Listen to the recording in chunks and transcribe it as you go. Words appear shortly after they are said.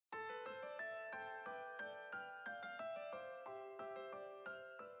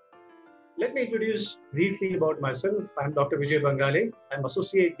Let me introduce briefly about myself. I'm Dr. Vijay Bhangale. I'm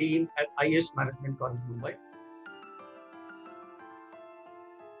Associate Dean at IS Management College, Mumbai.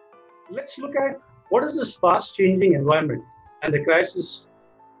 Let's look at what is this fast-changing environment and the crisis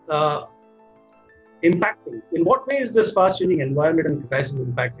uh, impacting. In what way is this fast-changing environment and crisis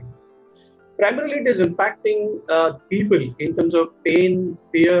impacting? Primarily, it is impacting people in terms of pain,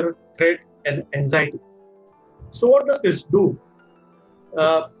 fear, threat, and anxiety. So what does this do?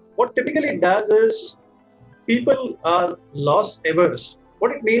 What typically it does is people are loss averse.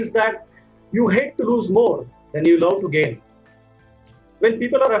 What it means that you hate to lose more than you love to gain. When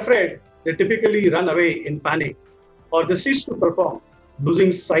people are afraid, they typically run away in panic or they cease to perform,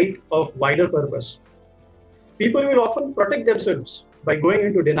 losing sight of wider purpose. People will often protect themselves by going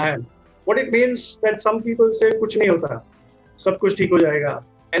into denial. What it means that some people say, "Kuch nahi hota, sab kuch theek ho jayega,"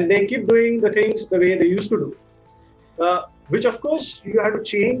 and they keep doing the things the way they used to do. Which of course you have to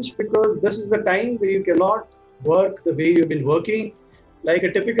change because this is the time where you cannot work the way you've been working. Like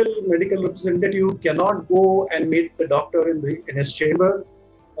a typical medical representative cannot go and meet the doctor in his chamber.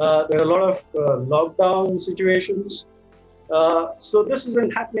 There are a lot of lockdown situations. So this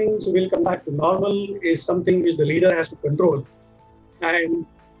isn't happening. So we'll come back to normal is something which the leader has to control and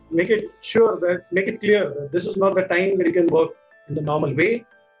make it clear that this is not the time where you can work in the normal way.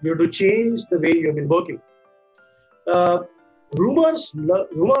 You have to change the way you've been working.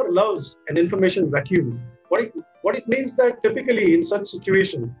 Rumor loves an information vacuum. What it means that typically in such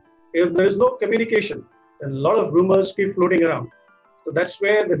situation, if there is no communication, then a lot of rumors keep floating around. So that's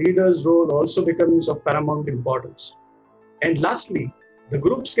where the leader's role also becomes of paramount importance. And lastly, the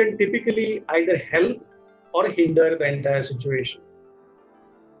groups can typically either help or hinder the entire situation.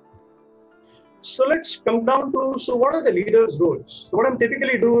 So let's come down to, so what are the leader's roles? So what I'm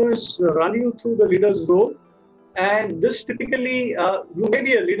typically do is run you through the leader's role. And this typically, you may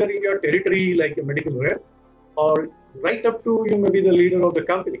be a leader in your territory, like a medical rep, or right up to you may be the leader of the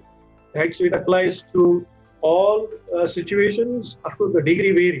company. Right? So it applies to all situations. Of course, the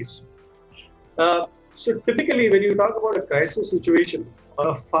degree varies. So typically, when you talk about a crisis situation or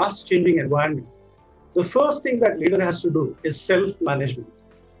a fast-changing environment, the first thing that leader has to do is self-management.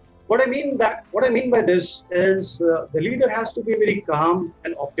 What I mean by this is the leader has to be very calm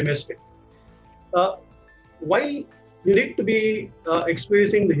and optimistic. While you need to be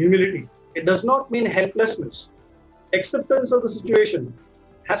experiencing the humility, it does not mean helplessness. Acceptance of the situation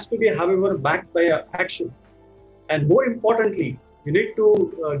has to be, however, backed by action. And more importantly, you need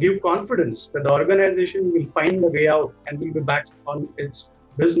to give confidence that the organization will find the way out and will be back on its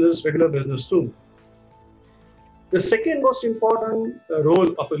regular business soon. The second most important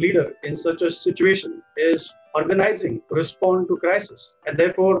role of a leader in such a situation is organizing to respond to crisis, and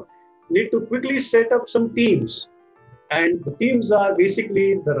therefore need to quickly set up some teams. And the teams are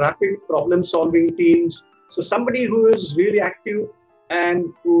basically the rapid problem solving teams. So somebody who is really active and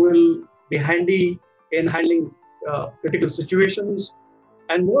who will be handy in handling critical situations.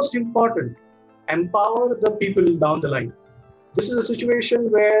 And most important, empower the people down the line. This is a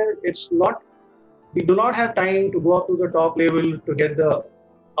situation where we do not have time to go up to the top level to get the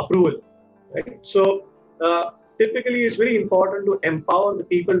approval. Right? So typically, it's very important to empower the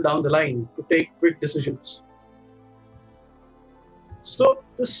people down the line to take quick decisions. So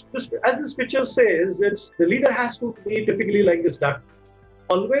as this picture says, the leader has to be typically like this duck.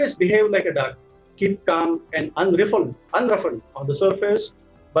 Always behave like a duck. Keep calm and unruffled on the surface,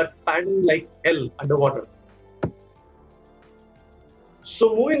 but paddle like hell underwater.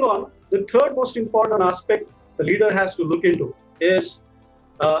 So moving on, the third most important aspect the leader has to look into is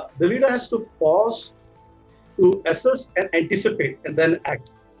the leader has to pause to assess and anticipate and then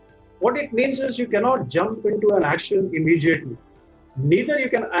act. What it means is you cannot jump into an action immediately. Neither you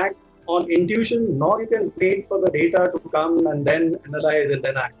can act on intuition, nor you can wait for the data to come and then analyze and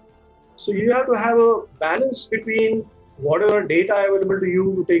then act. So you have to have a balance between whatever data available to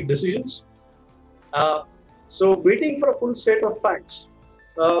you to take decisions. So waiting for a full set of facts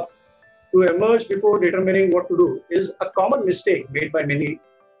to emerge before determining what to do is a common mistake made by many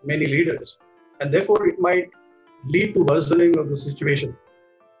leaders, and therefore it might lead to worsening of the situation.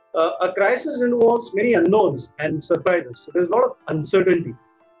 A crisis involves many unknowns and surprises, so there's a lot of uncertainty,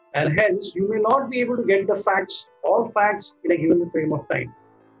 and hence you may not be able to get all facts in a given frame of time.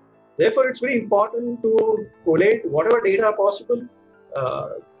 Therefore, it's very important to collate whatever data possible,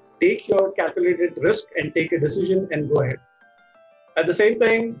 take your calculated risk and take a decision and go ahead. At the same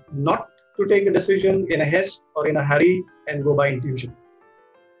time, not to take a decision in a haste or in a hurry and go by intuition.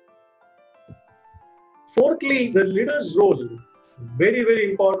 Fourthly, the leader's role, very,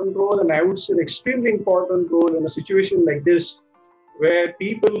 very important role, and I would say an extremely important role in a situation like this, where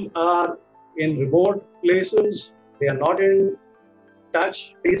people are in remote places. They are not in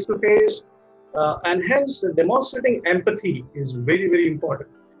touch face to face. And hence, demonstrating empathy is very, very important.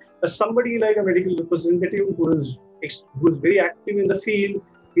 As somebody like a medical representative who is very active in the field,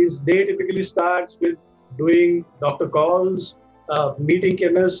 his day typically starts with doing doctor calls, meeting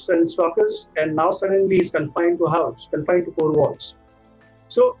chemists and stockists, and now suddenly he's confined to a house, confined to four walls.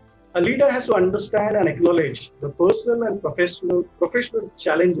 So a leader has to understand and acknowledge the personal and professional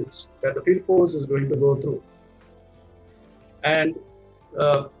challenges that the field force is going to go through. And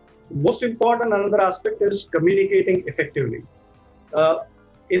most important, another aspect is communicating effectively.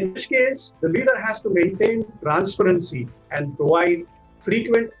 In which case, the leader has to maintain transparency and provide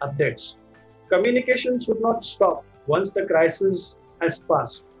frequent updates. Communication should not stop once the crisis has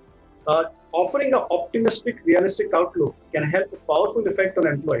passed. Offering an optimistic, realistic outlook can have a powerful effect on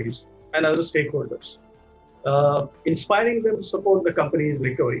employees and other stakeholders, inspiring them to support the company's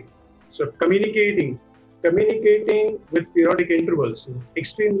recovery. So communicating with periodic intervals is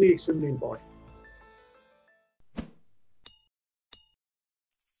extremely, extremely important.